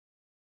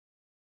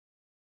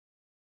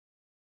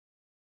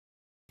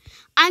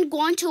I'm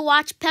going to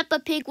watch Peppa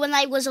Pig when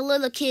I was a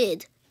little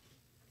kid.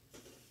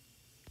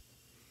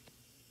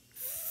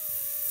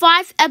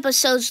 5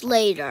 episodes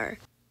later.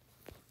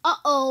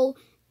 Uh-oh,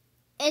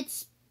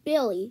 it's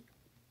Billy.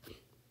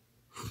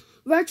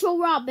 Virtual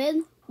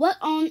Robin, what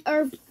on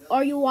earth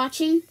are you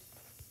watching?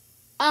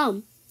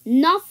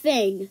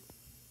 Nothing.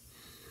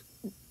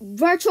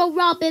 Virtual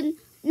Robin,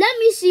 let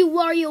me see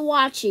what you're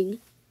watching.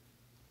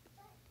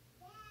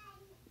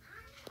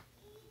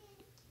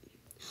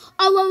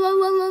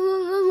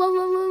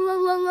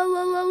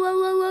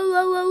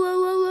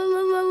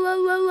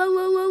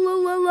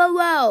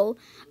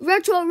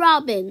 Virtual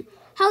Robin,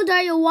 how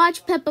dare you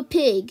watch Peppa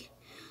Pig?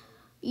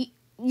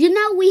 You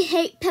know we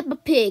hate Peppa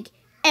Pig,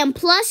 and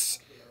plus,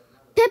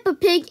 Peppa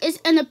Pig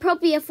is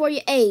inappropriate for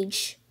your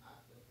age.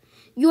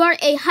 You are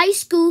a high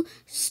school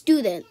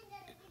student,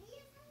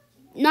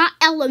 not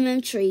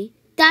elementary.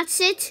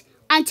 That's it?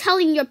 I'm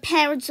telling your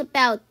parents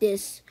about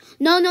this.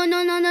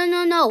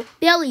 No.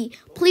 Billy,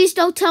 please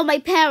don't tell my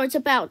parents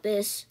about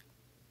this.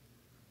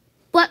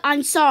 But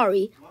I'm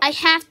sorry. I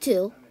have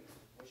to.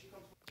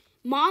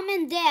 Mom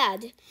and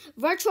Dad,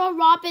 Virtual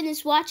Robin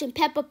is watching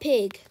Peppa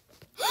Pig.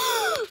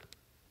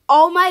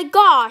 Oh my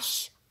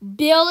gosh.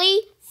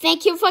 Billy,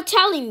 thank you for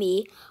telling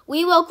me.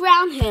 We will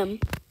ground him.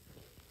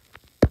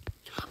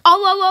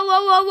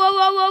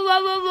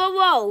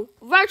 Whoa.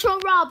 Virtual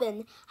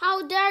Robin,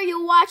 how dare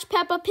you watch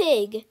Peppa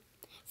Pig?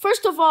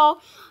 First of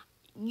all,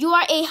 you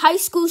are a high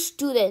school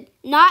student,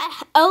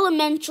 not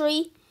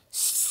elementary.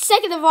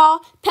 Second of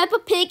all, Peppa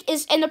Pig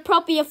is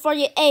inappropriate for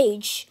your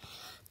age.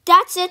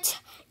 That's it.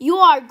 You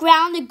are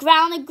grounded for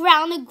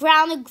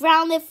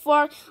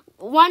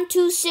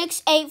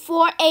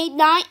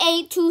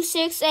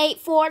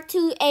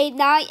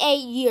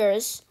 126848982684289842898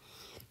 years.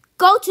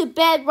 Go to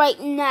bed right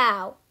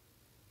now.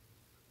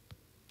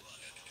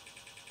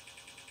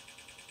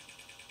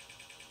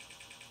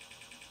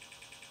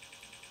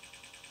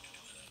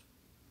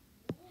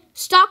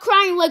 Stop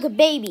crying like a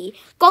baby.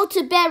 Go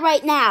to bed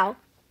right now.